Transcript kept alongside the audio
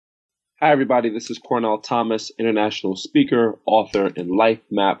Hi, everybody. This is Cornell Thomas, international speaker, author, and life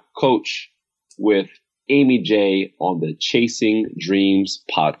map coach with Amy J on the Chasing Dreams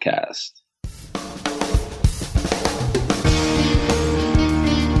podcast.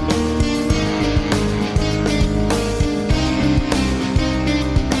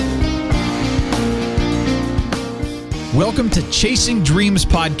 Welcome to Chasing Dreams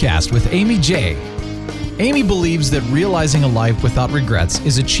podcast with Amy J. Amy believes that realizing a life without regrets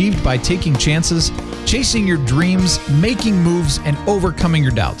is achieved by taking chances, chasing your dreams, making moves, and overcoming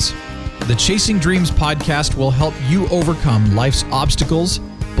your doubts. The Chasing Dreams podcast will help you overcome life's obstacles,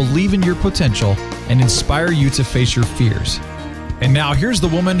 believe in your potential, and inspire you to face your fears. And now here's the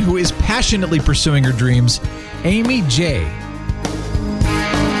woman who is passionately pursuing her dreams, Amy J.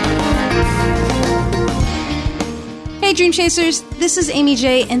 Hey Dream Chasers, this is Amy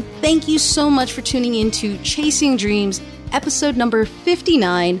J, and thank you so much for tuning in to Chasing Dreams, episode number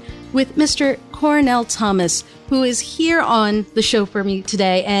 59, with Mr. Cornell Thomas, who is here on the show for me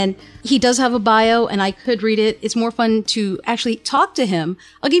today. And he does have a bio, and I could read it. It's more fun to actually talk to him.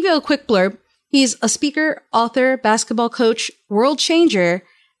 I'll give you a quick blurb. He's a speaker, author, basketball coach, world changer,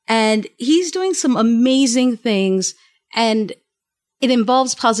 and he's doing some amazing things. And it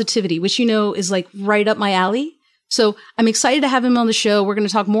involves positivity, which you know is like right up my alley. So I'm excited to have him on the show. We're going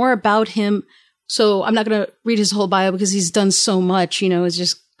to talk more about him. So I'm not going to read his whole bio because he's done so much, it's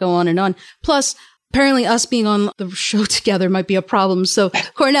just go on and on. Plus, apparently us being on the show together might be a problem. So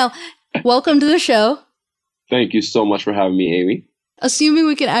Cornell, welcome to the show. Thank you so much for having me, Amy. Assuming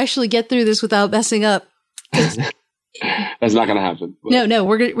we can actually get through this without messing up. That's not going to happen. But. No,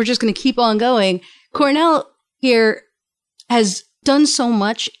 we're just going to keep on going. Cornell here has done so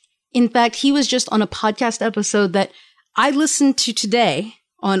much. In fact, he was just on a podcast episode that I listened to today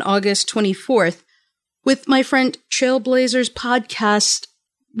on August 24th with my friend Trailblazers podcast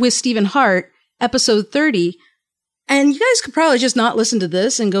with Stephen Hart, episode 30. And you guys could probably just not listen to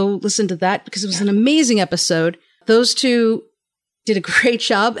this and go listen to that because it was an amazing episode. Those two did a great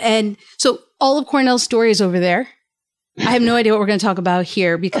job. And so all of Cornell's story is over there. I have no idea what we're going to talk about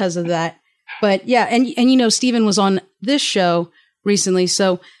here because of that. But yeah, and Stephen was on this show recently.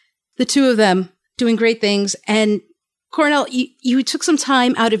 So the two of them doing great things. And Cornell, you took some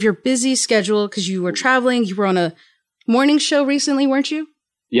time out of your busy schedule because you were traveling. You were on a morning show recently, weren't you?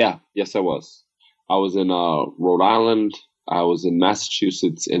 Yeah. Yes, I was. I was in Rhode Island. I was in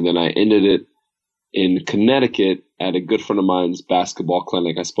Massachusetts. And then I ended it in Connecticut at a good friend of mine's basketball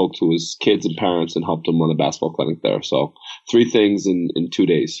clinic. I spoke to his kids and parents and helped him run a basketball clinic there. So 3 things in 2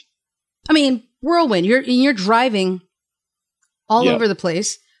 days. I mean, whirlwind. You're driving all over the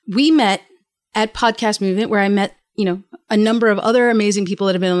place. We met at Podcast Movement where I met, a number of other amazing people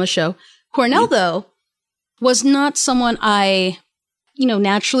that have been on the show. Cornell, though, was not someone I,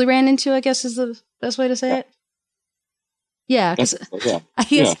 naturally ran into, I guess is the best way to say it. Yeah.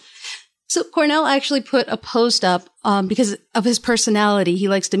 So Cornell actually put a post up because of his personality. He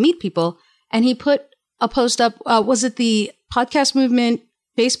likes to meet people. And he put a post up. Was it the Podcast Movement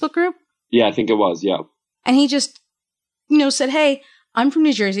Facebook group? Yeah, I think it was. Yeah. And he just, said, hey, I'm from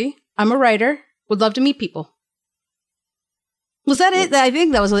New Jersey. I'm a writer. Would love to meet people. Was that it? I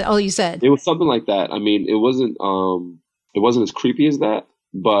think that was all you said. It was something like that. I mean, it wasn't as creepy as that,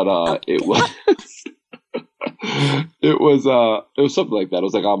 but it was. it was something like that. It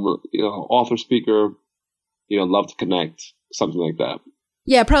was like I'm author, speaker, love to connect, something like that.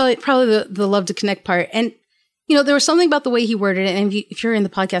 Yeah, probably the love to connect part. And there was something about the way he worded it. And if you're in the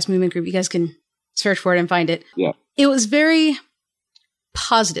Podcast Movement group, you guys can search for it and find it. Yeah, it was very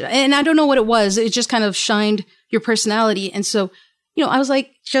positive. And I don't know what it was. It just kind of shined your personality. And so, I was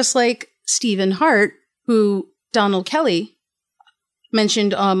like, just like Stephen Hart, who Donald Kelly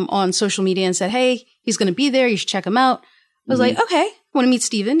mentioned on social media and said, hey, he's going to be there. You should check him out. I was like, okay, I want to meet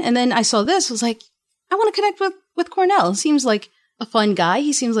Stephen. And then I saw this. I was like, I want to connect with Cornell. He seems like a fun guy.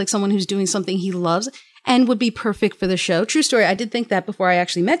 He seems like someone who's doing something he loves and would be perfect for the show. True story. I did think that before I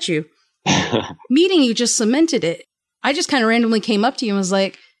actually met you. Meeting you just cemented it. I just kind of randomly came up to you and was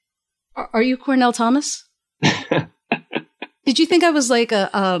like, are you Cornell Thomas? Did you think I was like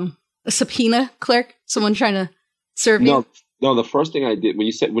a subpoena clerk? Someone trying to serve me? No, the first thing I did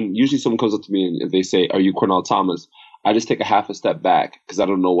when usually someone comes up to me and if they say, are you Cornell Thomas? I just take a half a step back because I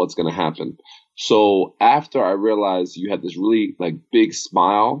don't know what's going to happen. So after I realized you had this really big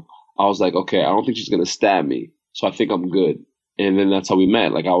smile, I was like, okay, I don't think she's going to stab me. So I think I'm good. And then that's how we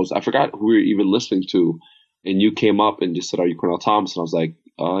met. I forgot who we were even listening to. And you came up and just said, are you Cornell Thomas? And I was like,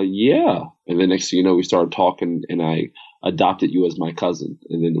 yeah. And then next thing you know, we started talking and I adopted you as my cousin.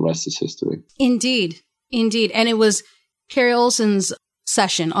 And then the rest is history. Indeed. And it was Carrie Olsen's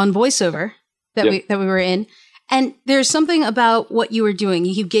session on voiceover that we were in. And there's something about what you were doing.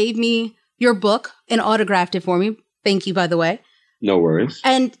 You gave me your book and autographed it for me. Thank you, by the way. No worries.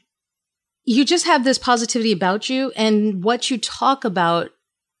 And you just have this positivity about you. And what you talk about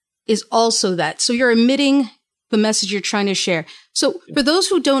is also that. So you're emitting the message you're trying to share. So for those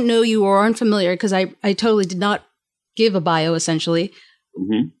who don't know you or aren't familiar, because I totally did not give a bio, essentially,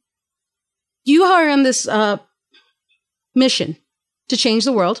 you are on this mission to change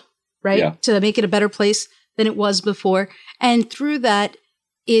the world, right? Yeah. To make it a better place than it was before. And through that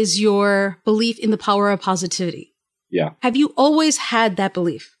is your belief in the power of positivity. Yeah. Have you always had that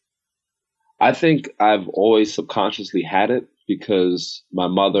belief? I think I've always subconsciously had it because my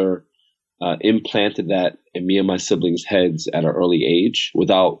mother implanted that in me and my siblings' heads at an early age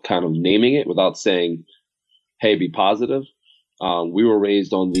without kind of naming it, without saying, hey, be positive. We were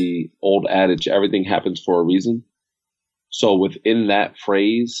raised on the old adage, everything happens for a reason. So within that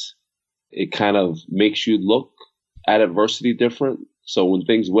phrase, it kind of makes you look at adversity different. So when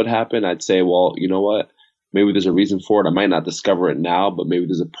things would happen, I'd say, well, you know what? Maybe there's a reason for it. I might not discover it now, but maybe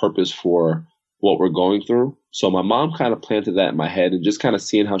there's a purpose for what we're going through. So my mom kind of planted that in my head, and just kind of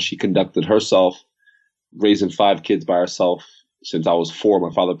seeing how she conducted herself, raising 5 kids by herself since I was 4.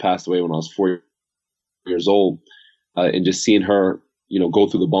 My father passed away when I was 4 years old. And just seeing her, go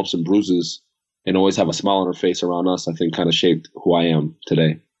through the bumps and bruises and always have a smile on her face around us, I think kind of shaped who I am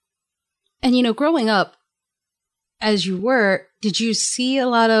today. And, growing up as you were, did you see a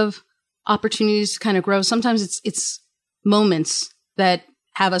lot of opportunities to kind of grow? Sometimes it's moments that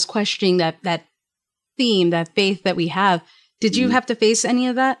have us questioning that theme, that faith that we have. Did you have to face any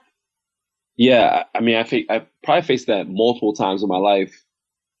of that? Yeah. I mean, I probably faced that multiple times in my life.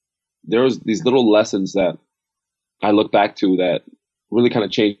 There was these little lessons that I look back to that really kind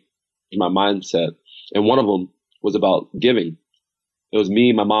of changed my mindset. And one of them was about giving. It was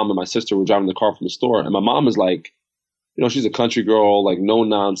me, my mom, and my sister were driving the car from the store. And my mom is like, she's a country girl, like no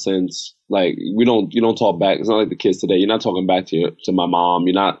nonsense. Like you don't talk back. It's not like the kids today. You're not talking back to my mom.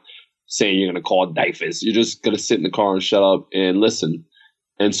 You're not saying you're going to call DIFUS. You're just going to sit in the car and shut up and listen.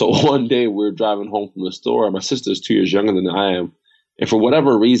 And so one day we were driving home from the store, and my sister's 2 years younger than I am. And for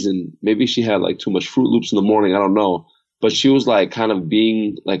whatever reason, maybe she had like too much Fruit Loops in the morning. I don't know. But she was like kind of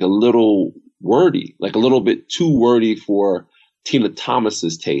being like a little wordy, like a little bit too wordy for Tina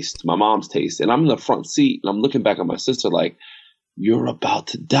Thomas's taste, my mom's taste. And I'm in the front seat and I'm looking back at my sister like, you're about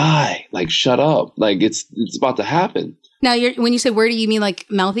to die. Like, shut up. Like it's about to happen. Now, when you say wordy, you mean like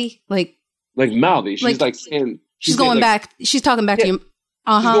mouthy? Like mouthy. She's like saying. She's going back. She's talking back to you.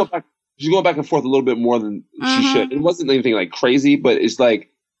 She's going back and forth a little bit more than she should. It wasn't anything like crazy, but it's like.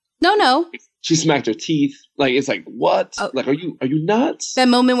 No. She smacked her teeth. Like, it's like, what? Oh. Like, are you nuts? That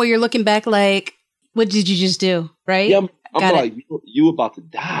moment where you're looking back like, what did you just do? Right? Yeah, I'm like, you about to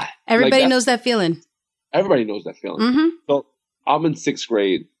die. Everybody knows that feeling. Everybody knows that feeling. So I'm in 6th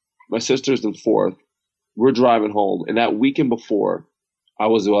grade. My sister's in 4th. We're driving home. And that weekend before, I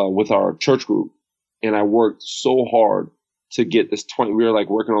was with our church group. And I worked so hard to get this 20. We were like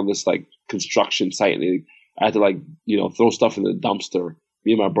working on this like construction site. And I had to like, throw stuff in the dumpster,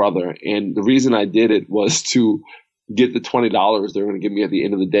 me and my brother. And the reason I did it was to get the $20 they were going to give me at the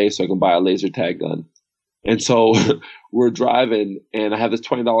end of the day so I can buy a laser tag gun. And so we're driving and I have this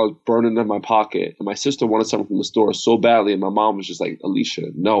 $20 burning in my pocket. And my sister wanted something from the store so badly. And my mom was just like, Alicia,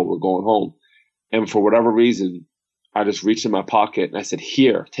 no, we're going home. And for whatever reason, I just reached in my pocket and I said,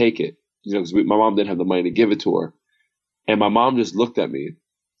 here, take it. Because my mom didn't have the money to give it to her. And my mom just looked at me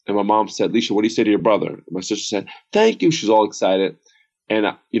and my mom said, Alicia, what do you say to your brother? And my sister said, thank you. She's all excited. And,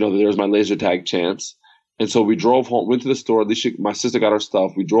 there was my laser tag chance. And so we drove home, went to the store. Alicia, my sister got her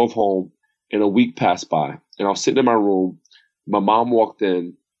stuff. We drove home and a week passed by. And I was sitting in my room. My mom walked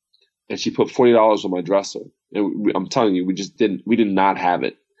in and she put $40 on my dresser. And I'm telling you, we did not have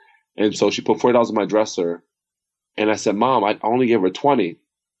it. And so she put $40 on my dresser. And I said, Mom, I only gave her 20.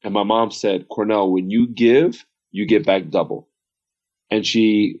 And my mom said, Cornell, when you give, you get back double. And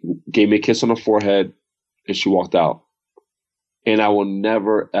she gave me a kiss on the forehead and she walked out. And I will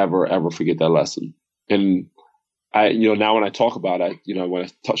never, ever, ever forget that lesson. And I, now when I talk about it, when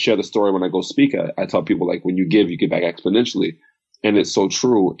I share the story, when I go speak, I tell people like, when you give, you get back exponentially. And it's so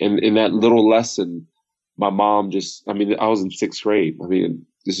true. And in that little lesson, my mom I was in 6th grade.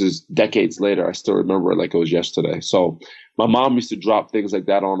 This is decades later. I still remember it like it was yesterday. So my mom used to drop things like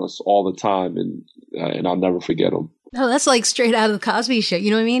that on us all the time. And I'll never forget them. No, that's like straight out of the Cosby Show.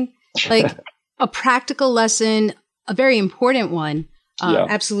 You know what I mean? Like a practical lesson, a very important one. Yeah.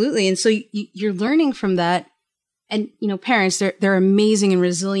 Absolutely. And so you're learning from that. And, parents, they're amazing and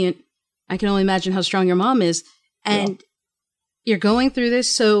resilient. I can only imagine how strong your mom is. And you're going through this.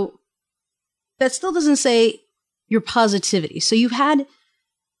 So that still doesn't say your positivity. So you've had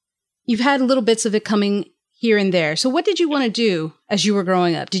little bits of it coming here and there. So what did you want to do as you were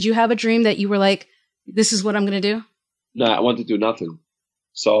growing up? Did you have a dream that you were like, this is what I'm going to do? No, I wanted to do nothing.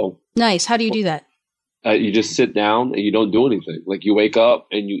 So nice. How do you do that? You just sit down and you don't do anything. Like you wake up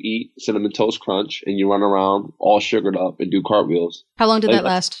and you eat Cinnamon Toast Crunch and you run around all sugared up and do cartwheels. How long did that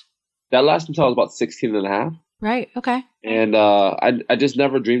last? That lasted until I was about 16 and a half. Right. Okay. And I just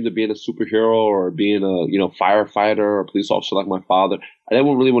never dreamed of being a superhero or being a firefighter or a police officer like my father. I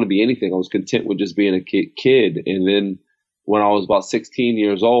didn't really want to be anything. I was content with just being a kid. And then when I was about 16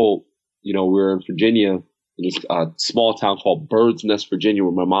 years old, we were in Virginia, in this small town called Bird's Nest, Virginia,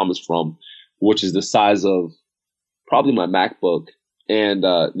 where my mom is from, which is the size of probably my MacBook. And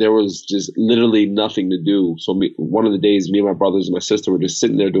there was just literally nothing to do. So one of the days, me and my brothers and my sister were just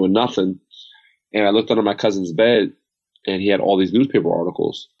sitting there doing nothing. And I looked under my cousin's bed, and he had all these newspaper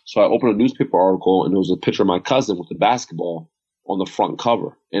articles. So I opened a newspaper article, and there was a picture of my cousin with the basketball on the front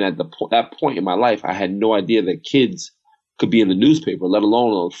cover. And at that point in my life, I had no idea that kids could be in the newspaper, let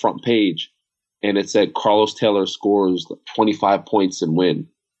alone on the front page. And it said Carlos Taylor scores 25 points and win.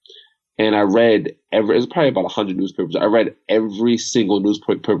 And I read it was probably about 100 newspapers. I read every single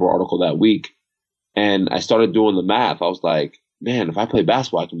newspaper article that week. And I started doing the math. I was like, man, if I play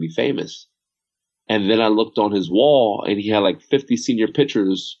basketball, I can be famous. And then I looked on his wall and he had like 50 senior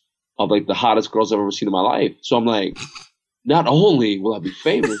pictures of like the hottest girls I've ever seen in my life. So I'm like, not only will I be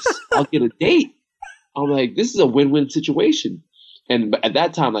famous, I'll get a date. I'm like, this is a win-win situation. And at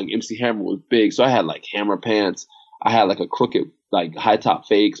that time, like MC Hammer was big. So I had like Hammer pants. I had like a crooked, like high top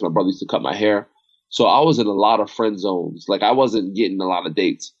fade because my brother used to cut my hair. So I was in a lot of friend zones. Like I wasn't getting a lot of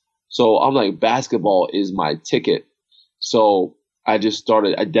dates. So I'm like, basketball is my ticket. So I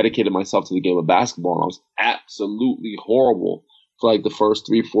dedicated myself to the game of basketball, and I was absolutely horrible for like the first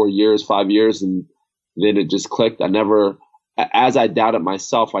 3, 4 years, 5 years. And then it just clicked. As I doubted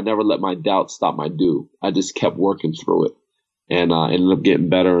myself, I never let my doubt stop my do. I just kept working through it, and ended up getting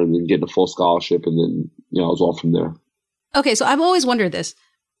better and then getting a full scholarship. And then, it was all from there. Okay. So I've always wondered this.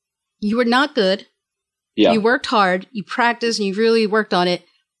 You were not good. Yeah. You worked hard, you practiced, and you really worked on it.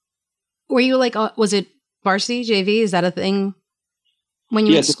 Were you like, was it varsity, JV? Is that a thing? When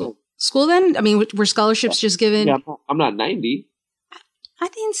you went to school then? I mean, were scholarships just given? Yeah, I'm not 90. I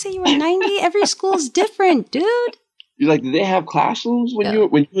didn't say you were 90. Every school's different, dude. You're like, did they have classrooms when you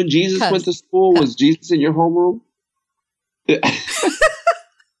and Jesus went to school? Was Jesus in your homeroom?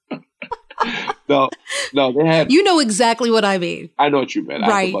 No, they had. You know exactly what I mean. I know what you meant.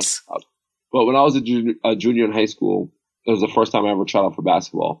 Right. But when I was a junior in high school, it was the first time I ever tried out for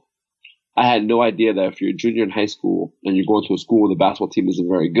basketball. I had no idea that if you're a junior in high school and you're going to a school where the basketball team isn't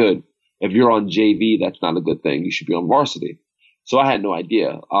very good, if you're on JV, that's not a good thing. You should be on varsity. So I had no idea.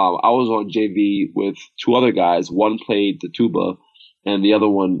 I was on JV with 2 other guys. One played the tuba, and the other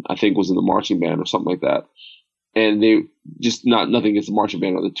one, I think, was in the marching band or something like that. And they just nothing against the marching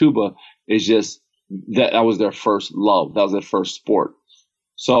band or the tuba. It's just that was their first love. That was their first sport.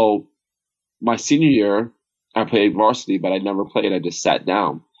 So my senior year, I played varsity, but I never played. I just sat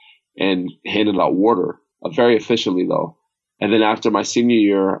down and handed out water, very efficiently though. And then after my senior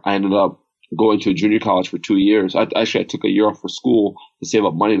year, I ended up going to a junior college for 2 years. I took a year off for school to save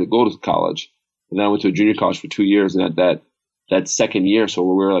up money to go to college. And then I went to a junior college for 2 years. And at that second year, so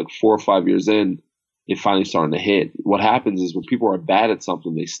we were like 4 or 5 years in, it finally started to hit. What happens is when people are bad at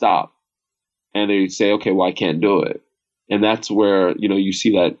something, they stop and they say, okay, well, I can't do it. And that's where, you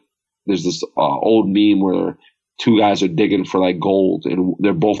see that there's this old meme where 2 guys are digging for like gold and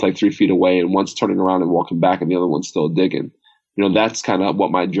they're both like 3 feet away and one's turning around and walking back and the other one's still digging. That's kind of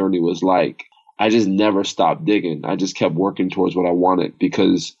what my journey was like. I just never stopped digging. I just kept working towards what I wanted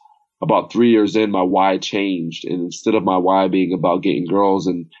because about 3 years in, my why changed. And instead of my why being about getting girls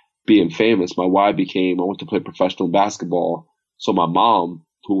and being famous, my why became I want to play professional basketball. So my mom,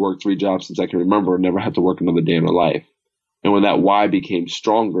 who worked 3 jobs since I can remember, never had to work another day in her life. And when that why became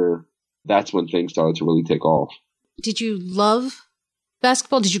stronger, that's when things started to really take off. Did you love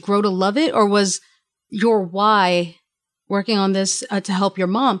basketball? Did you grow to love it? Or was your why working on this to help your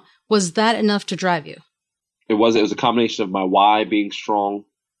mom, was that enough to drive you? It was a combination of my why being strong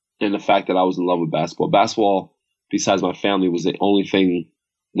and the fact that I was in love with basketball. Basketball, besides my family, was the only thing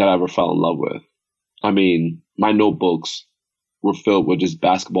that I ever fell in love with. I mean, my notebooks were filled with just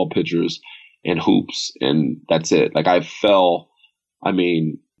basketball pictures and hoops, and that's it. Like I fell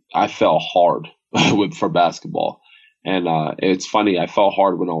hard for basketball. And it's funny, I fell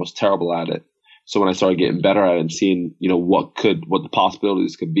hard when I was terrible at it. So when I started getting better at it and seeing, what the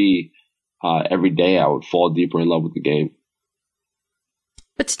possibilities could be, every day I would fall deeper in love with the game.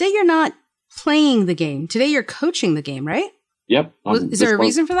 But today you're not playing the game. Today you're coaching the game, right? Yep. Is there a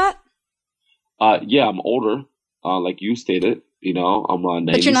reason for that? Yeah, I'm older, like you stated. You know, I'm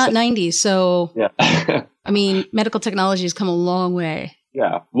 90. But you're not 90, so yeah. I mean, medical technology has come a long way.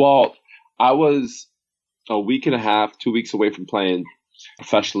 Yeah. Well, I was a week and a half, 2 weeks away from playing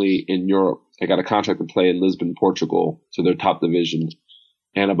professionally in Europe. I got a contract to play in Lisbon, Portugal, to their top division.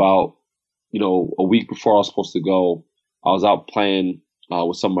 And about, a week before I was supposed to go, I was out playing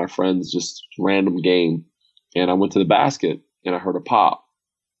with some of my friends, just random game. And I went to the basket and I heard a pop.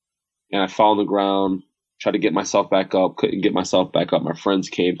 And I fell on the ground, tried to get myself back up, couldn't get myself back up. My friends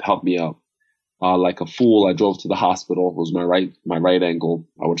came to help me up. Like a fool, I drove to the hospital. It was my right ankle,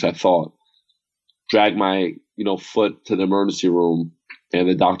 which I thought. Dragged my, foot to the emergency room. And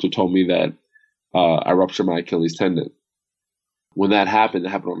the doctor told me that I ruptured my Achilles tendon. When that happened, it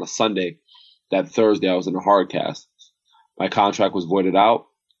happened on a Sunday. That Thursday, I was in a hard cast. My contract was voided out,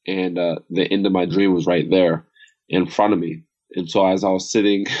 and the end of my dream was right there in front of me. And so as I was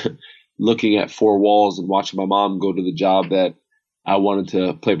sitting, looking at four walls and watching my mom go to the job that I wanted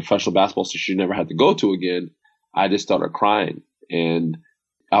to play professional basketball so she never had to go to again, I just started crying. And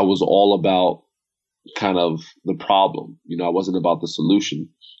I was all about kind of the problem. I wasn't about the solution.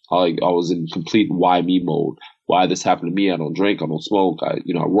 I was in complete why me mode. Why this happened to me? I don't drink. I don't smoke. I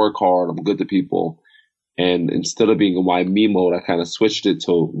work hard. I'm good to people. And instead of being in why me mode, I kind of switched it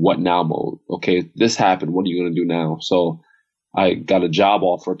to what now mode. Okay, this happened. What are you going to do now? So I got a job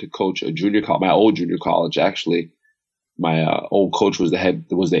offer to coach a junior college, my old junior college, actually. My old coach was the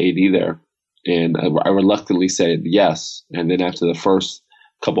AD there. And I reluctantly said yes. And then after the first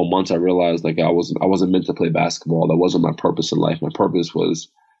couple of months, I realized I wasn't meant to play basketball. That wasn't my purpose in life. My purpose was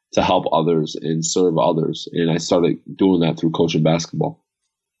to help others and serve others. And I started doing that through coaching basketball.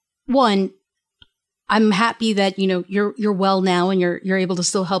 One, I'm happy that, you're well now and you're able to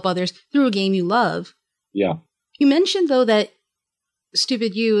still help others through a game you love. Yeah. You mentioned though that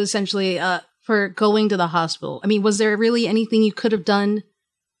stupid you essentially for going to the hospital. I mean, was there really anything you could have done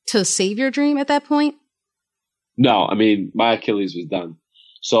to save your dream at that point? No, I mean, my Achilles was done.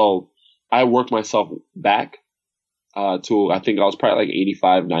 So I worked myself back to, I think I was probably like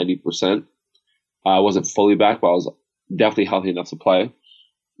 85, 90%. I wasn't fully back, but I was definitely healthy enough to play.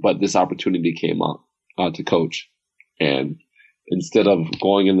 But this opportunity came up to coach. And instead of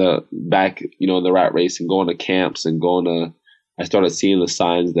going in the back, in the rat race and going to camps and I started seeing the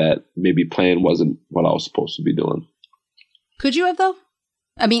signs that maybe playing wasn't what I was supposed to be doing. Could you have, though?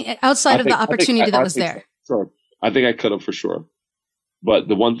 I mean, outside of the opportunity that was there. Sure. I think I could have for sure. But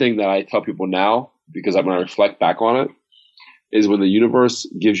the one thing that I tell people now, because when I reflect back on it, is when the universe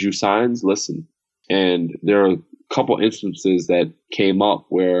gives you signs, listen. And there are a couple instances that came up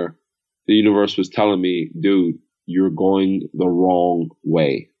where the universe was telling me, dude, you're going the wrong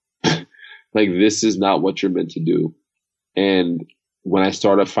way. This is not what you're meant to do. And when I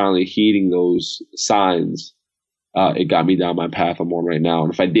started finally heeding those signs, it got me down my path I'm on right now.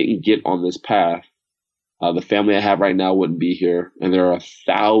 And if I didn't get on this path, the family I have right now wouldn't be here. And there are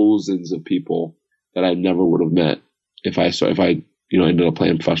thousands of people that I never would have met if I ended up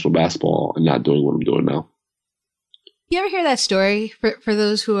playing professional basketball and not doing what I'm doing now. You ever hear that story for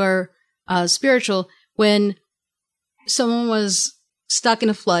those who are spiritual, when someone was stuck in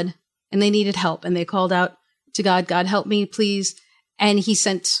a flood and they needed help and they called out to God, God, help me, please. And he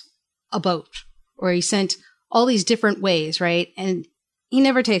sent a boat, or he sent all these different ways, right? And he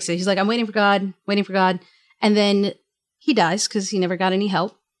never takes it. He's like, I'm waiting for God. And then he dies because he never got any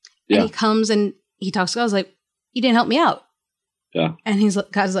help. Yeah. And he comes and he talks to God. I was like, you didn't help me out. Yeah. And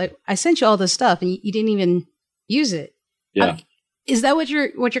God's like, I sent you all this stuff and you didn't even use it. Yeah. Is that what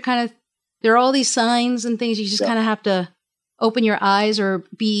you're kind of, there are all these signs and things you just kind of have to open your eyes or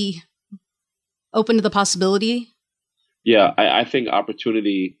be open to the possibility? Yeah. I think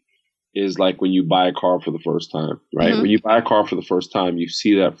opportunity is like when you buy a car for the first time, right? Mm-hmm. When you buy a car for the first time, you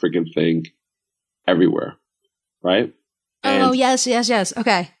see that freaking thing everywhere, right? And yes.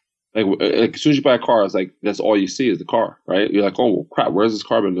 Okay. Like as soon as you buy a car, it's like that's all you see is the car, right? You're like, oh well, crap, where's this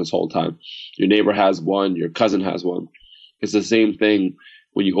car been this whole time? Your neighbor has one, your cousin has one. It's the same thing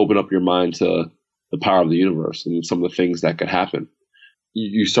when you open up your mind to the power of the universe and some of the things that could happen.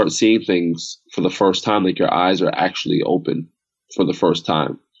 You start seeing things for the first time, like your eyes are actually open for the first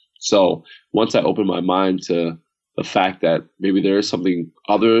time. So once I opened my mind to the fact that maybe there is something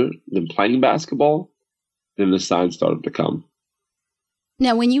other than playing basketball, then the signs started to come.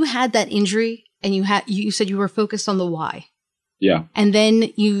 Now, when you had that injury and you said you were focused on the why. Yeah. And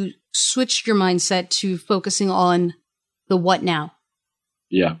then you switched your mindset to focusing on the what now.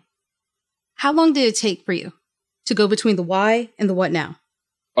 Yeah. How long did it take for you to go between the why and the what now?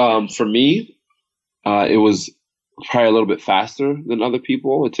 For me, it was probably a little bit faster than other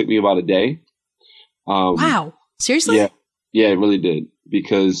people. It took me about a day. Wow. Seriously? Yeah. Yeah, it really did.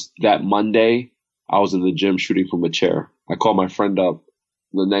 Because that Monday, I was in the gym shooting from a chair. I called my friend up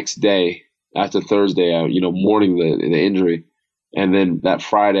the next day after Thursday, mourning the injury. And then that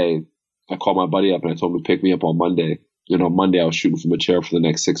Friday, I called my buddy up and I told him to pick me up on Monday. Monday I was shooting from a chair for the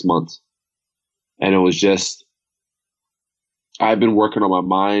next 6 months. And it was just, I've been working on my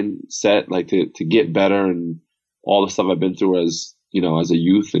mindset, like to get better, and all the stuff I've been through as a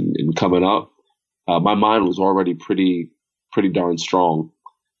youth and coming up. My mind was already pretty darn strong.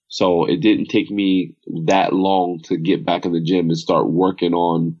 So it didn't take me that long to get back in the gym and start working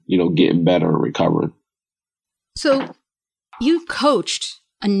on, getting better and recovering. So you've coached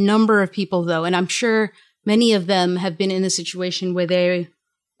a number of people though, and I'm sure many of them have been in a situation where they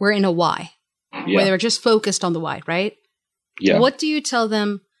were in a why, where they were just focused on the why, right? Yeah. What do you tell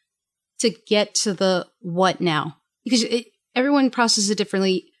them to get to the what now? Because everyone processes it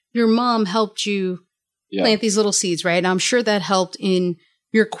differently. Your mom helped you plant these little seeds, right? And I'm sure that helped in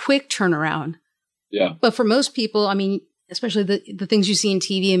your quick turnaround. Yeah. But for most people, I mean, especially the things you see in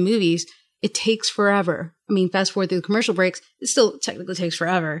TV and movies, it takes forever. I mean, fast forward through the commercial breaks, it still technically takes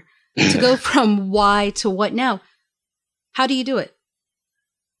forever to go from why to what now. How do you do it?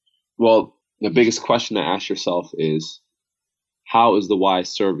 Well, the biggest question to ask yourself is, how is the why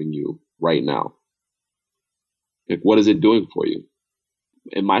serving you right now? Like, what is it doing for you?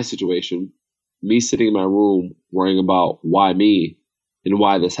 In my situation, me sitting in my room worrying about why me and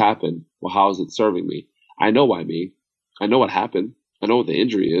why this happened. Well, how is it serving me? I know why me. I know what happened. I know what the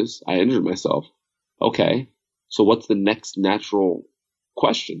injury is. I injured myself. Okay. So what's the next natural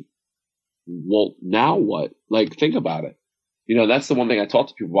question? Well, now what? Like, think about it. That's the one thing I talk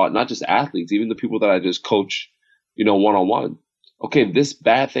to people about, not just athletes, even the people that I just coach, one-on-one. Okay, this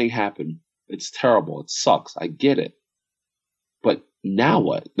bad thing happened. It's terrible. It sucks. I get it. But now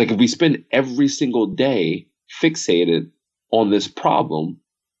what? Like, if we spend every single day fixated on this problem,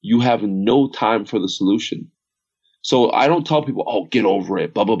 you have no time for the solution. So I don't tell people, oh, get over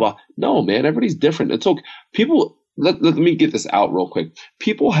it, blah, blah, blah. No, man, everybody's different. It's okay. People, let me get this out real quick.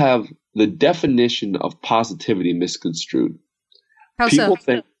 People have the definition of positivity misconstrued. How people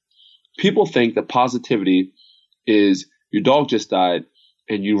so? People think that positivity is your dog just died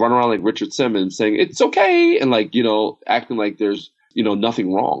and you run around like Richard Simmons saying it's okay and acting like there's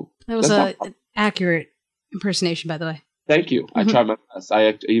nothing wrong. That was an accurate impersonation, by the way. Thank you. I tried my best.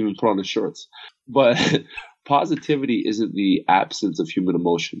 I even put on the shorts. But positivity isn't the absence of human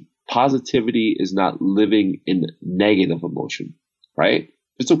emotion. Positivity is not living in negative emotion, right?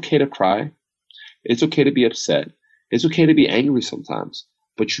 It's okay to cry. It's okay to be upset. It's okay to be angry sometimes,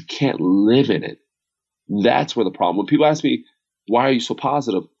 but you can't live in it. That's where the problem. When people ask me, why are you so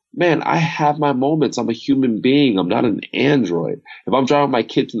positive? Man, I have my moments. I'm a human being. I'm not an android. If I'm driving my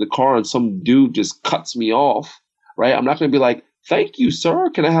kids in the car and some dude just cuts me off, right? I'm not going to be like, thank you, sir.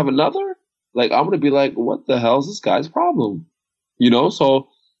 Can I have another? Like, I'm going to be like, what the hell is this guy's problem? So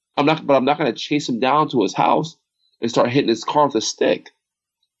I'm not going to chase him down to his house and start hitting his car with a stick,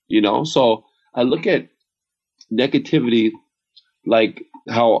 So I look at negativity like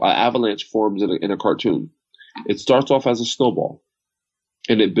how an avalanche forms in a cartoon. It starts off as a snowball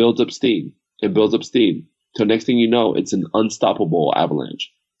and it builds up steam. It builds up steam. So next thing you know, it's an unstoppable avalanche.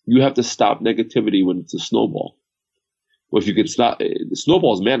 You have to stop negativity when it's a snowball. Well, if you can stop, the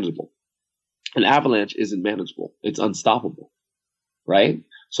snowball is manageable. An avalanche isn't manageable. It's unstoppable, right?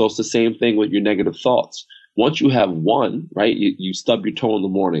 So it's the same thing with your negative thoughts. Once you have one, right, you stub your toe in the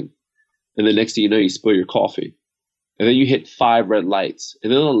morning, and the next thing you know, you spill your coffee. And then you hit 5 red lights.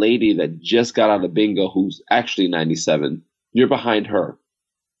 And then a lady that just got out of bingo, who's actually 97, you're behind her.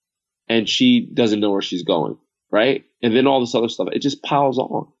 And she doesn't know where she's going, right? And then all this other stuff, it just piles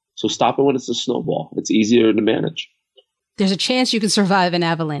on. So stop it when it's a snowball. It's easier to manage. There's a chance you can survive an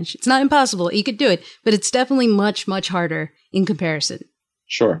avalanche. It's not impossible. You could do it, but it's definitely much, much harder in comparison.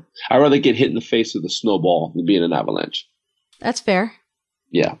 Sure. I'd rather get hit in the face with a snowball than be in an avalanche. That's fair.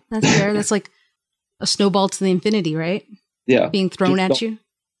 Yeah. That's fair. That's like a snowball to the infinity, right? Yeah. Being thrown at you.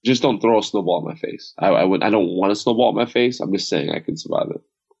 Just don't throw a snowball in my face. I don't want a snowball in my face. I'm just saying I can survive it.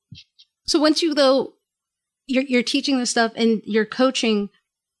 So once you're teaching this stuff and you're coaching,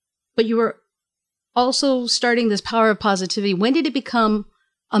 but you were also starting this power of positivity. When did it become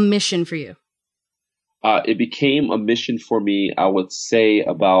a mission for you? It became a mission for me, I would say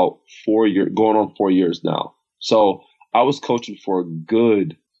about 4 years, going on 4 years now. So I was coaching for a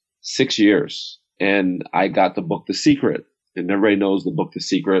good 6 years and I got the book, The Secret, and everybody knows the book, The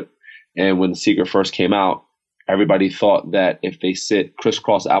Secret. And when The Secret first came out, everybody thought that if they sit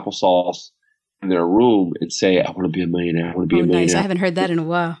crisscross applesauce in their room and say, I want to be a millionaire, I want to be a millionaire. Nice. I haven't heard that in a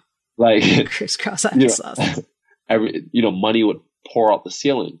while. Like crisscross applesauce. Money would pour out the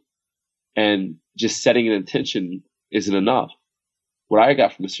ceiling, and just setting an intention isn't enough. What I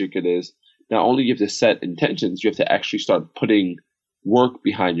got from the secret is not only do you have to set intentions, you have to actually start putting work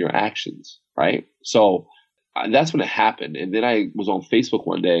behind your actions, right? So that's when it happened. And then I was on Facebook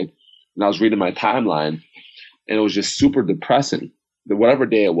one day and I was reading my timeline, and it was just super depressing. Whatever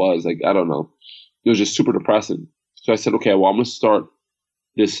day it was, like, I don't know. It was just super depressing. So I said, okay, well, I'm going to start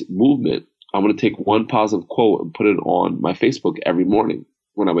this movement. I'm going to take one positive quote and put it on my Facebook every morning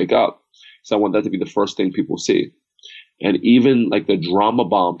when I wake up. So I want that to be the first thing people see. And even like the drama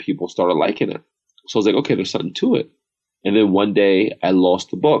bomb people started liking it. So I was like, okay, there's something to it. And then one day I lost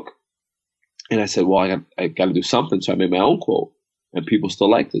the book. And I said, well, I got to do something. So I made my own quote, and people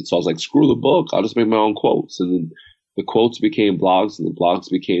still liked it. So I was like, screw the book. I'll just make my own quotes. And then the quotes became blogs, and the blogs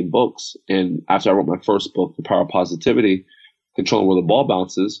became books. And after I wrote my first book, The Power of Positivity, Controlling Where the Ball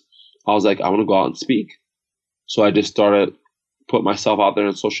Bounces, I was like, I want to go out and speak. So I just started putting myself out there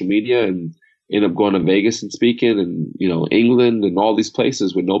on social media and ended up going to Vegas and speaking, and, England and all these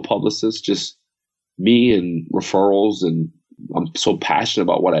places with no publicists, just me and referrals. And I'm so passionate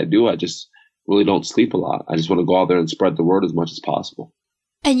about what I do. I just really don't sleep a lot. I just want to go out there and spread the word as much as possible.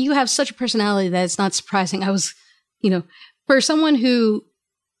 And you have such a personality that it's not surprising. I was, for someone who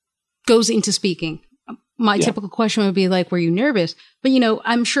goes into speaking, my typical question would be like, were you nervous? But,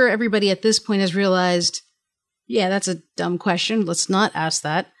 I'm sure everybody at this point has realized, yeah, that's a dumb question. Let's not ask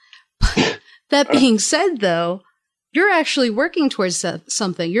that. That being said, though, you're actually working towards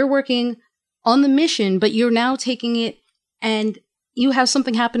something. You're working on the mission, but you're now taking it, and you have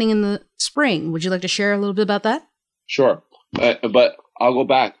something happening in the spring. Would you like to share a little bit about that? Sure. But I'll go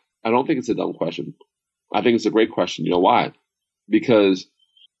back. I don't think it's a dumb question. I think it's a great question. You know why? Because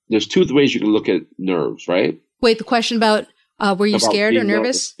there's two ways you can look at nerves, right? Wait, the question about were you scared or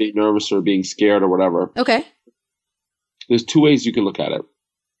nervous? Being nervous or being scared or whatever. Okay. There's two ways you can look at it.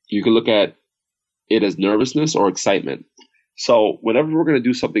 You can look at it as nervousness or excitement. So whenever we're going to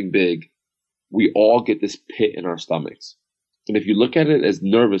do something big, we all get this pit in our stomachs. And if you look at it as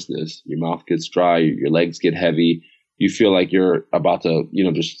nervousness, your mouth gets dry, your legs get heavy, you feel like you're about to,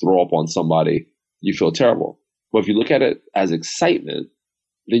 just throw up on somebody, you feel terrible. But if you look at it as excitement,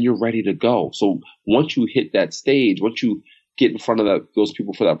 then you're ready to go. So once you hit that stage, once you get in front of those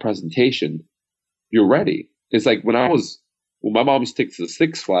people for that presentation, you're ready. It's like when my mom used to take to the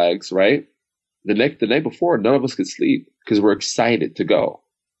Six Flags, right? The night before, none of us could sleep because we're excited to go,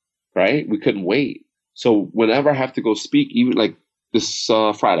 right? We couldn't wait. So whenever I have to go speak, even like this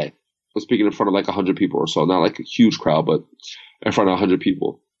Friday, I'm speaking in front of like 100 people or so, not like a huge crowd, but in front of 100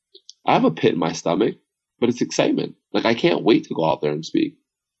 people. I have a pit in my stomach, but it's excitement. Like, I can't wait to go out there and speak.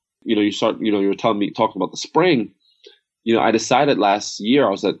 You start, you're talking about the spring. I decided last year,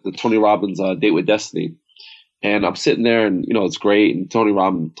 I was at the Tony Robbins Date with Destiny, and I'm sitting there, and, it's great. And Tony,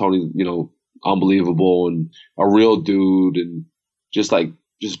 unbelievable and a real dude, and just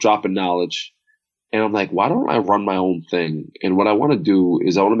dropping knowledge. And I'm like, why don't I run my own thing? And what I want to do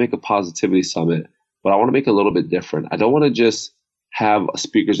is I want to make a positivity summit, but I want to make it a little bit different. I don't want to just have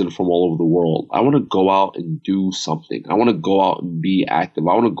speakers in from all over the world. I want to go out and do something. I want to go out and be active.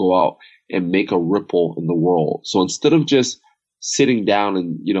 I want to go out and make a ripple in the world. So instead of just sitting down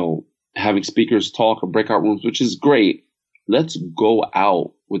and, having speakers talk and breakout rooms, which is great, let's go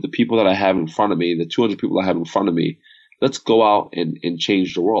out with the people that I have in front of me, the 200 people I have in front of me. Let's go out and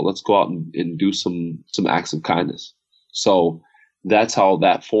change the world. Let's go out and do some acts of kindness. So that's how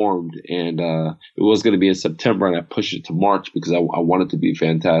that formed. And it was going to be in September, and I pushed it to March because I want it to be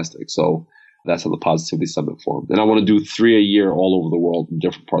fantastic. So that's how the Positivity Summit formed. And I want to do 3 a year all over the world, in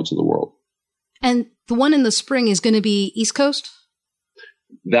different parts of the world. And the one in the spring is going to be East Coast?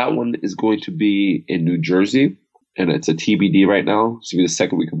 That one is going to be in New Jersey, and it's a TBD right now. It's going to be the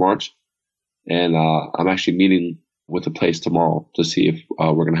second week of March. And I'm actually meeting with a place tomorrow to see if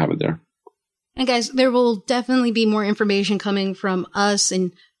we're going to have it there. And guys, there will definitely be more information coming from us.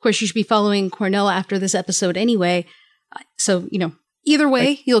 And of course, you should be following Cornell after this episode anyway. So, either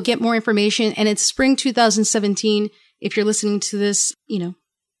way, you'll get more information. And it's spring 2017. If you're listening to this,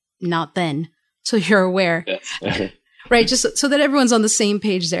 not then. So you're aware. Right? Just so that everyone's on the same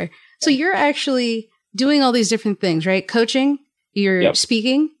page there. So you're actually doing all these different things, right? Coaching, you're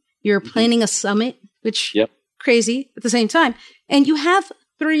speaking, you're planning a summit, which crazy at the same time. And you have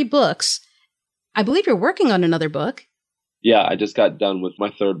 3 books. I believe you're working on another book. Yeah, I just got done with my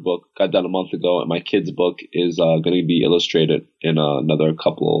 3rd book, got done a month ago, and my kid's book is going to be illustrated in another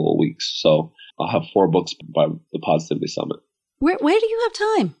couple of weeks. So I'll have 4 books by the Positivity Summit. Where do you have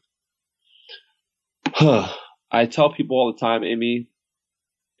time? I tell people all the time, Amy,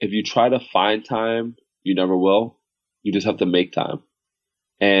 if you try to find time, you never will. You just have to make time.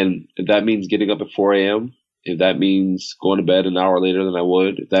 And if that means getting up at 4 a.m., if that means going to bed an hour later than I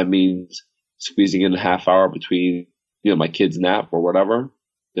would, if that means squeezing in a half hour between, my kid's nap or whatever,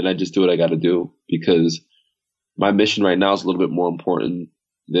 then I just do what I got to do, because my mission right now is a little bit more important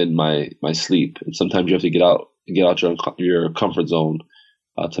than my sleep. And sometimes you have to get out your comfort zone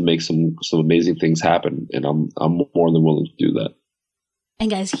to make some amazing things happen. And I'm more than willing to do that. And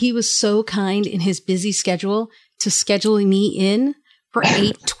guys, he was so kind in his busy schedule to scheduling me in for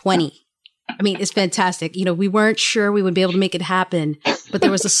 8:20. I mean, it's fantastic. We weren't sure we would be able to make it happen, but there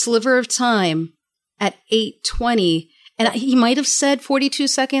was a sliver of time at 8:20, and he might have said 42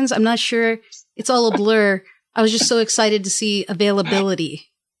 seconds. I'm not sure. It's all a blur. I was just so excited to see availability.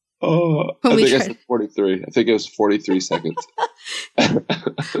 Oh, I think I said 43. I think it was 43 seconds.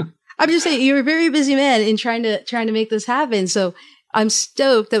 I'm just saying, you're a very busy man in trying to make this happen. So I'm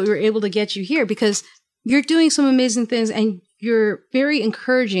stoked that we were able to get you here, because you're doing some amazing things and you're very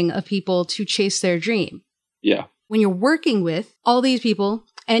encouraging of people to chase their dream. Yeah. When you're working with all these people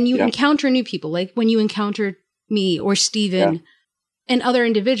and you encounter new people, like when you encountered me or Steven and other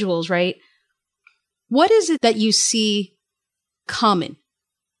individuals, right? What is it that you see common?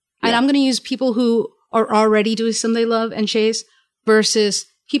 Yeah. And I'm going to use people who are already doing something they love and chase versus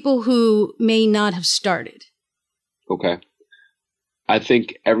people who may not have started. Okay. I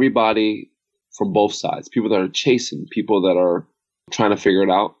think everybody from both sides, people that are chasing, people that are trying to figure it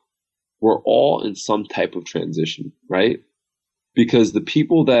out, we're all in some type of transition, right? Because the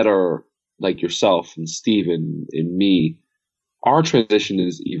people that are like yourself and Steven and me, our transition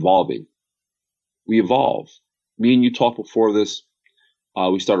is evolving. We evolve. Me and you talked before this,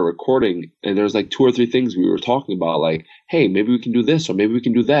 we started recording, and there's like 2 or 3 things we were talking about, like, hey, maybe we can do this or maybe we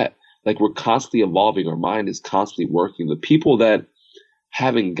can do that. Like, we're constantly evolving. Our mind is constantly working. The people that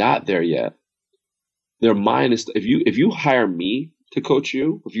haven't got there yet, their mind is, if you hire me to coach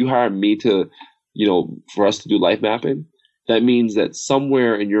you, if you hire me to, for us to do life mapping, that means that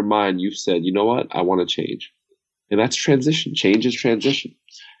somewhere in your mind you've said, you know what, I want to change. And that's transition. Change is transition.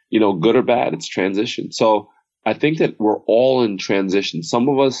 Good or bad, it's transition. So I think that we're all in transition. Some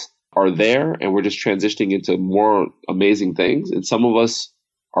of us are there and we're just transitioning into more amazing things. And some of us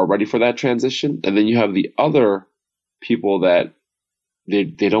are ready for that transition. And then you have the other people that they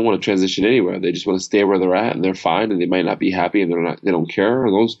don't want to transition anywhere. They just want to stay where they're at, and they're fine, and they might not be happy, and they don't care.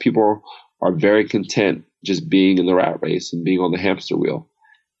 And those people are very content just being in the rat race and being on the hamster wheel.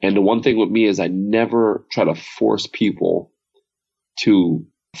 And the one thing with me is I never try to force people to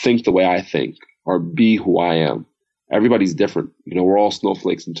think the way I think or be who I am. Everybody's different. We're all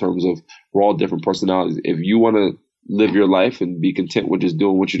snowflakes in terms of we're all different personalities. If you want to live your life and be content with just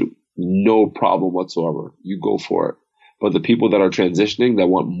doing what you do, no problem whatsoever. You go for it. But the people that are transitioning, that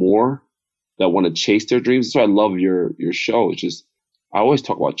want more, that want to chase their dreams, that's why I love your show. It's just, I always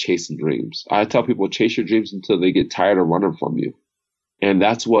talk about chasing dreams. I tell people, chase your dreams until they get tired of running from you. And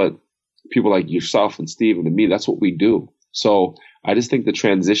that's what people like yourself and Steven and me, that's what we do. So I just think the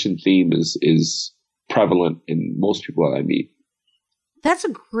transition theme is prevalent in most people that I meet. That's a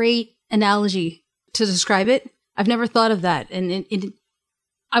great analogy to describe it. I've never thought of that. And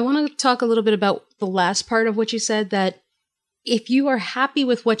I want to talk a little bit about the last part of what you said, that if you are happy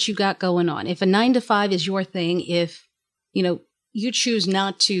with what you got going on, if a 9 to 5 is your thing, if, you choose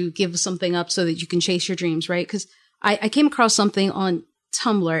not to give something up so that you can chase your dreams, right? Because I came across something on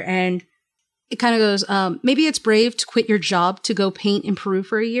Tumblr and it kind of goes, maybe it's brave to quit your job to go paint in Peru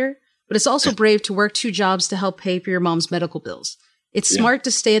for a year, but it's also brave to work 2 jobs to help pay for your mom's medical bills. It's smart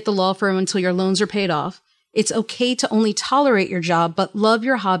to stay at the law firm until your loans are paid off. It's okay to only tolerate your job, but love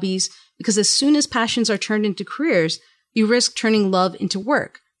your hobbies, because as soon as passions are turned into careers, you risk turning love into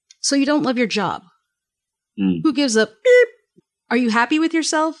work. So you don't love your job. Who gives up? Beep. Are you happy with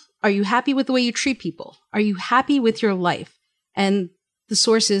yourself? Are you happy with the way you treat people? Are you happy with your life? And the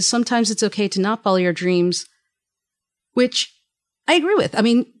source is sometimes it's okay to not follow your dreams, which I agree with. I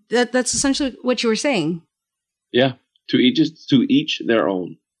mean, that's essentially what you were saying. Yeah. To each their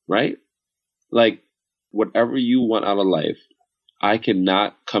own, right? Like, whatever you want out of life, I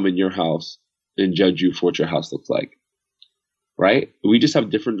cannot come in your house and judge you for what your house looks like. Right? We just have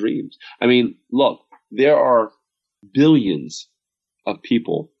different dreams. I mean, look, there are billions of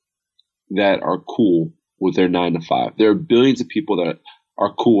people that are cool with their 9 to 5. There are billions of people that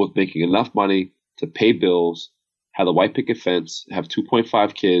are cool with making enough money to pay bills, have a white picket fence, have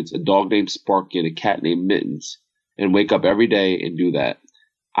 2.5 kids, a dog named Sparky, and a cat named Mittens, and wake up every day and do that.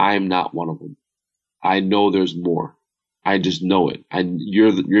 I'm not one of them. I know there's more. I just know it. And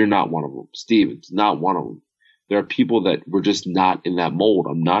you're not one of them. Steven's not one of them. There are people that were just not in that mold.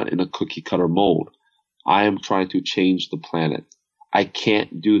 I'm not in a cookie cutter mold. I am trying to change the planet. I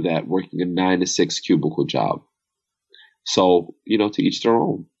can't do that working a 9 to 6 cubicle job. So, to each their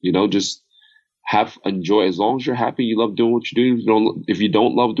own, just enjoy. As long as you're happy, you love doing what you're doing. If you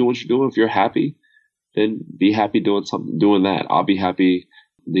don't love doing what you're doing, if you're happy, then be happy doing that. I'll be happy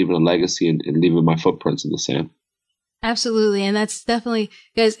leaving a legacy and leaving my footprints in the sand. Absolutely. And that's definitely,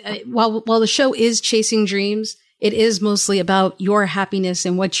 guys, while the show is Chasing Dreams, it is mostly about your happiness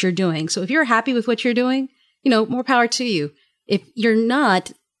and what you're doing. So if you're happy with what you're doing, more power to you. If you're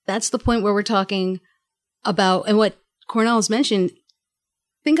not, that's the point where we're talking about, and what Cornell has mentioned,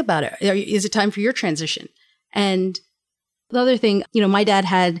 think about it. Is it time for your transition? And the other thing, my dad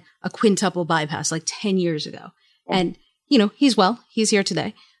had a quintuple bypass like 10 years ago. And, he's here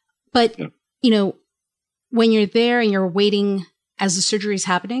today. But, when you're there and you're waiting as the surgery is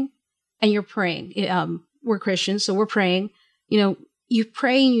happening and you're praying, we're Christians, so we're praying, you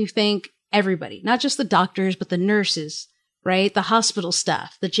pray and you thank everybody, not just the doctors, but the nurses, right? The hospital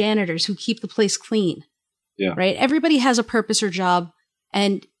staff, the janitors who keep the place clean, right? Everybody has a purpose or job,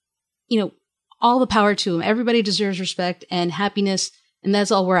 and, all the power to them. Everybody deserves respect and happiness. And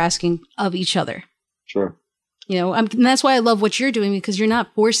that's all we're asking of each other. Sure. And that's why I love what you're doing, because you're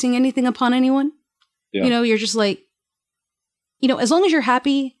not forcing anything upon anyone. Yeah. You're just like, as long as you're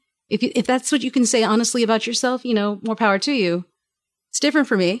happy, if that's what you can say honestly about yourself, more power to you. It's different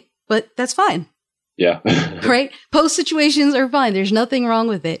for me, but that's fine. Yeah. Right? Post situations are fine. There's nothing wrong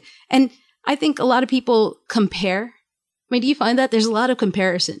with it. And I think a lot of people compare. I mean, do you find that there's a lot of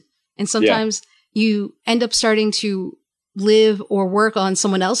comparison? And sometimes you end up starting to live or work on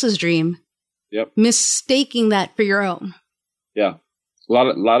someone else's dream, mistaking that for your own. Yeah. A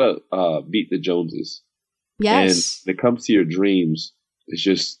lot of beat the Joneses. Yes. And when it comes to your dreams, it's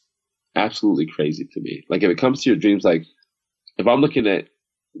just absolutely crazy to me. Like, if it comes to your dreams, like, if I'm looking at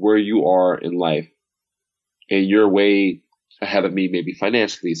where you are in life and you're way ahead of me, maybe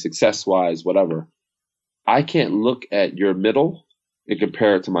financially, success-wise, whatever, I can't look at your middle and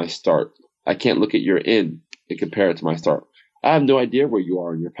compare it to my start. I can't look at your end and compare it to my start. I have no idea where you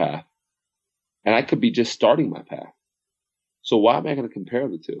are in your path. And I could be just starting my path. So why am I going to compare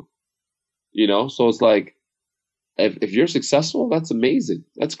the two? So it's like, if you're successful, that's amazing.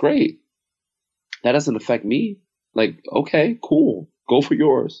 That's great. That doesn't affect me. Like, okay, cool. Go for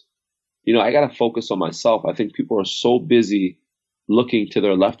yours. I got to focus on myself. I think people are so busy looking to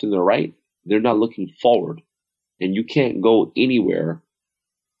their left and their right. They're not looking forward. And you can't go anywhere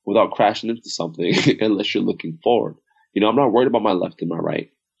without crashing into something unless you're looking forward. I'm not worried about my left and my right.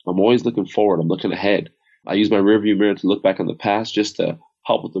 I'm always looking forward. I'm looking ahead. I use my rearview mirror to look back on the past just to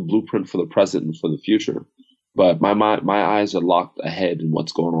help with the blueprint for the present and for the future. But my eyes are locked ahead in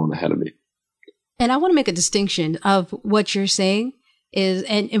what's going on ahead of me. And I want to make a distinction of what you're saying is,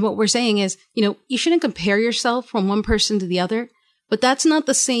 and what we're saying is, you shouldn't compare yourself from one person to the other, but that's not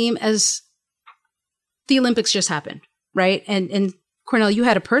the same as the Olympics just happened, right? And Cornell, you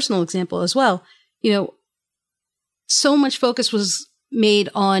had a personal example as well. So much focus was made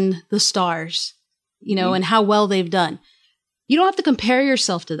on the stars, and how well they've done. You don't have to compare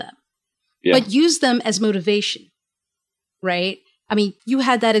yourself to them, but use them as motivation, right? I mean, you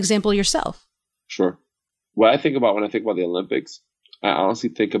had that example yourself. Sure. What I think about when I think about the Olympics, I honestly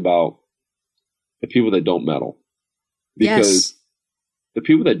think about the people that don't medal. Because the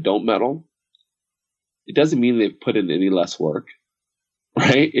people that don't medal, it doesn't mean they've put in any less work,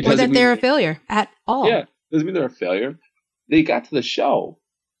 right? Or that they're a failure at all. Yeah, it doesn't mean they're a failure. They got to the show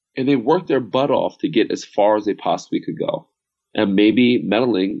and they worked their butt off to get as far as they possibly could go. And maybe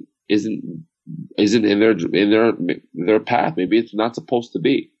medaling isn't in their path. Maybe it's not supposed to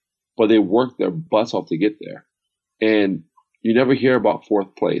be, but they worked their butts off to get there. And you never hear about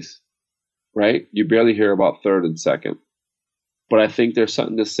fourth place, right? You barely hear about third and second. But I think there's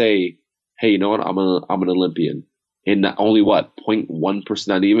something to say, hey, you know what? I'm an Olympian. And not only 0.1%,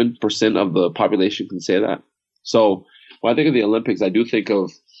 not even percent of the population can say that. So when I think of the Olympics, I do think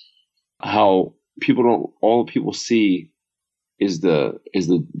of how all people see is the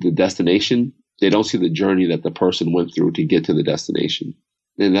destination. They don't see the journey that the person went through to get to the destination.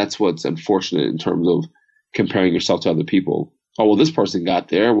 And that's what's unfortunate in terms of comparing yourself to other people. Oh, well, this person got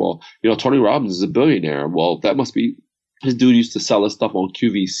there. Well, Tony Robbins is a billionaire. Well, that must be, his dude used to sell his stuff on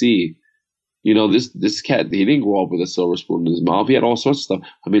QVC. This cat, he didn't grow up with a silver spoon in his mouth. He had all sorts of stuff.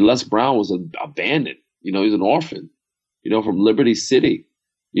 I mean, Les Brown was abandoned. He was an orphan, from Liberty City.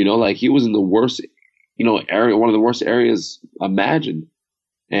 He was in the worst, area, one of the worst areas imagined.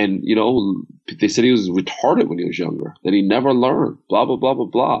 And, they said he was retarded when he was younger, that he never learned, blah, blah, blah, blah,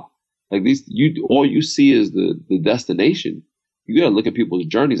 blah. Like all you see is the destination. You got to look at people's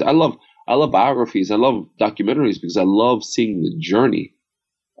journeys. I love biographies. I love documentaries because I love seeing the journey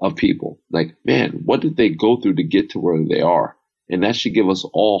of people. Like, man, what did they go through to get to where they are? And that should give us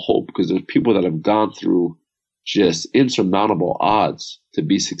all hope, because there's people that have gone through just insurmountable odds to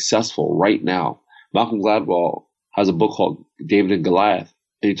be successful right now. Malcolm Gladwell has a book called David and Goliath,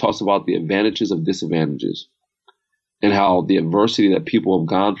 and he talks about the advantages of disadvantages and how the adversity that people have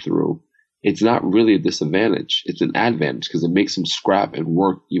gone through, it's not really a disadvantage. It's an advantage because it makes them scrap and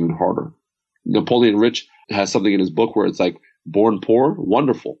work even harder. Napoleon Rich has something in his book where it's like, born poor,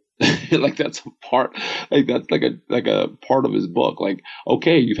 wonderful. Like that's a part, like that's like a part of his book. Like,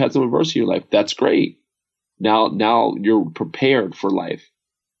 okay, you've had some adversity in your life. That's great. Now you're prepared for life.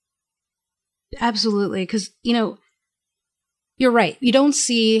 Absolutely. Because, you're right. You don't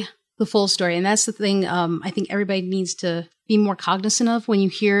see the full story. And that's the thing I think everybody needs to be more cognizant of when you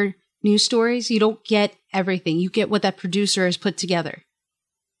hear news stories. You don't get everything. You get what that producer has put together,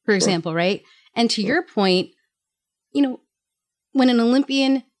 for example, right? And to your point, when an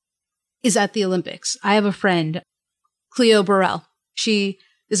Olympian is at the Olympics, I have a friend, Cleo Burrell. She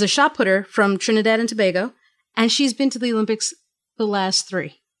is a shot putter from Trinidad and Tobago, and she's been to the Olympics the last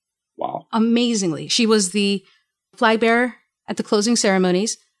 3. Wow. Amazingly. She was the flag bearer at the closing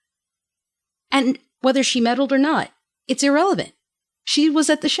ceremonies. And whether she medaled or not, it's irrelevant. She was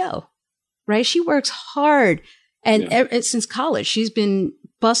at the show, right? She works hard. And since college, she's been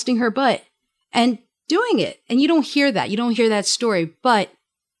busting her butt and doing it. And you don't hear that. You don't hear that story. But,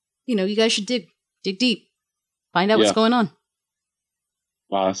 you guys should dig deep, find out what's going on.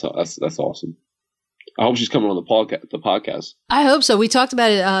 Wow, that's awesome. I hope she's coming on the podcast. I hope so. We talked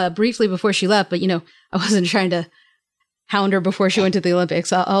about it briefly before she left, but I wasn't trying to hound her before she went to the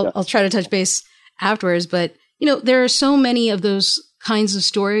Olympics. I'll try to touch base afterwards. But there are so many of those kinds of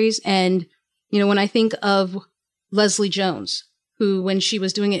stories, and when I think of Leslie Jones, who, when she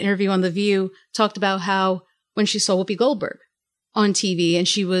was doing an interview on The View, talked about how when she saw Whoopi Goldberg on TV, and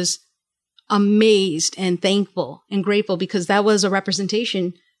she was amazed and thankful and grateful because that was a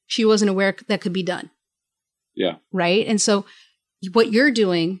representation she wasn't aware that could be done. Yeah. Right. And so what you're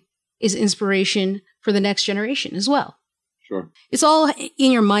doing is inspiration for the next generation as well. Sure. It's all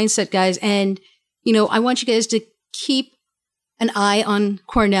in your mindset, guys. And, I want you guys to keep an eye on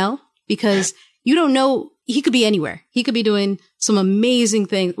Cornell, because you don't know, he could be anywhere. He could be doing some amazing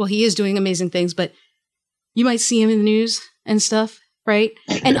things. Well, he is doing amazing things, but you might see him in the news and stuff, right?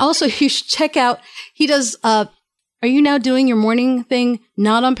 And also you should check out, he does, are you now doing your morning thing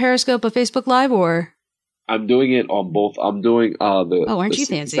not on Periscope but Facebook Live, or? I'm doing it on both. I'm doing aren't you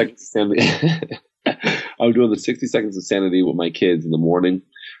fancy? I'm doing the 60 Seconds of Sanity with my kids in the morning,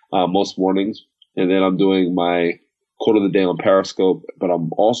 most mornings. And then I'm doing my quote of the day on Periscope, but I'm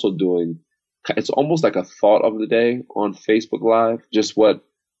also doing, it's almost like a thought of the day on Facebook Live.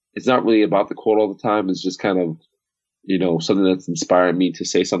 It's not really about the quote all the time. It's just kind of, something that's inspired me to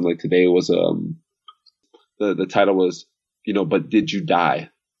say something. Like today was, the title was, but did you die?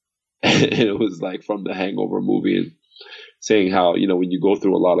 And it was like from the Hangover movie, and saying how, when you go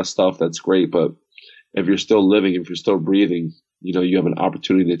through a lot of stuff, that's great. But if you're still living, if you're still breathing, you have an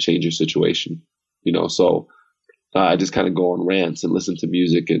opportunity to change your situation, so I just kind of go on rants and listen to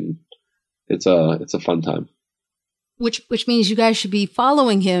music, and it's a fun time. Which means you guys should be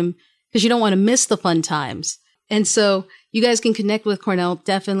following him, because you don't want to miss the fun times. And so you guys can connect with Cornell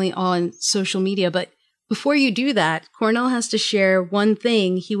definitely on social media. But before you do that, Cornell has to share one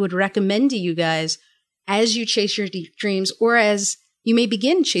thing he would recommend to you guys as you chase your dreams, or as you may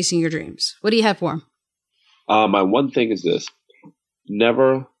begin chasing your dreams. What do you have for him? My one thing is this: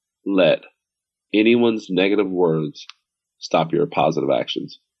 never let anyone's negative words stop your positive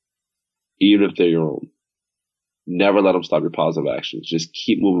actions, even if they're your own. Never let them stop your positive actions. Just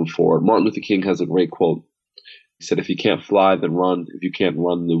keep moving forward. Martin Luther King has a great quote. He said, if you can't fly, then run. If you can't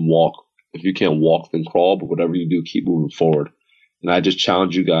run, then walk. If you can't walk, then crawl. But whatever you do, keep moving forward. And I just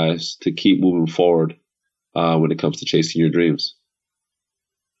challenge you guys to keep moving forward when it comes to chasing your dreams.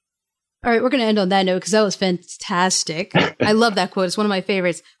 All right, we're going to end on that note, because that was fantastic. I love that quote. It's one of my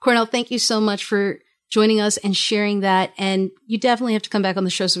favorites. Cornell, thank you so much for joining us and sharing that. And you definitely have to come back on the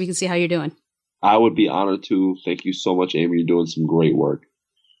show so we can see how you're doing. I would be honored to. Thank you so much, Amy. You're doing some great work.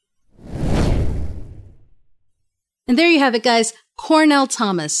 And there you have it, guys. Cornell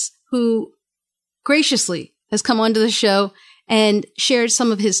Thomas, who graciously has come onto the show and shared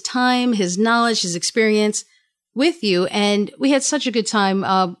some of his time, his knowledge, his experience with you. And we had such a good time.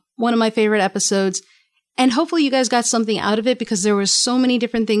 One of my favorite episodes. And hopefully you guys got something out of it, because there was so many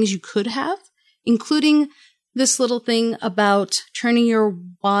different things you could have, including this little thing about turning your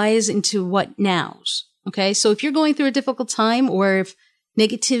whys into what nows. Okay. So if you're going through a difficult time, or if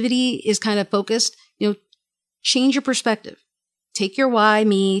negativity is kind of focused, change your perspective. Take your why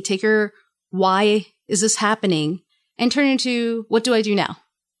me, take your why is this happening, and turn it into what do I do now?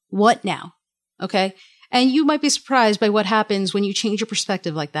 What now? Okay. And you might be surprised by what happens when you change your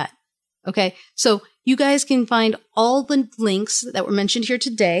perspective like that. Okay. So you guys can find all the links that were mentioned here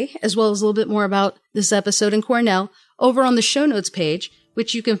today, as well as a little bit more about this episode and Cornell, over on the show notes page,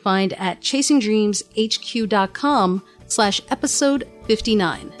 which you can find at chasingdreamshq.com/episode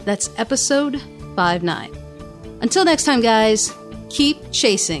 59. That's episode 59. Until next time, guys, keep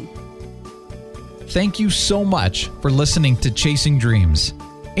chasing. Thank you so much for listening to Chasing Dreams.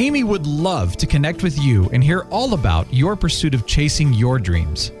 Amy would love to connect with you and hear all about your pursuit of chasing your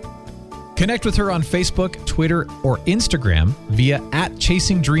dreams. Connect with her on Facebook, Twitter, or Instagram via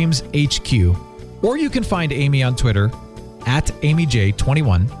 @ChasingDreamsHQ. Or you can find Amy on Twitter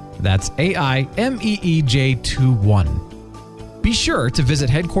 @AmyJ21. That's AIMEEJ21. Be sure to visit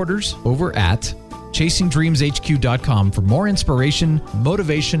headquarters over at ChasingDreamsHQ.com for more inspiration,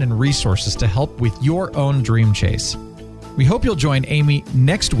 motivation, and resources to help with your own dream chase. We hope you'll join Amy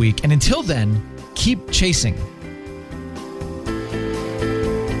next week, and until then, keep chasing.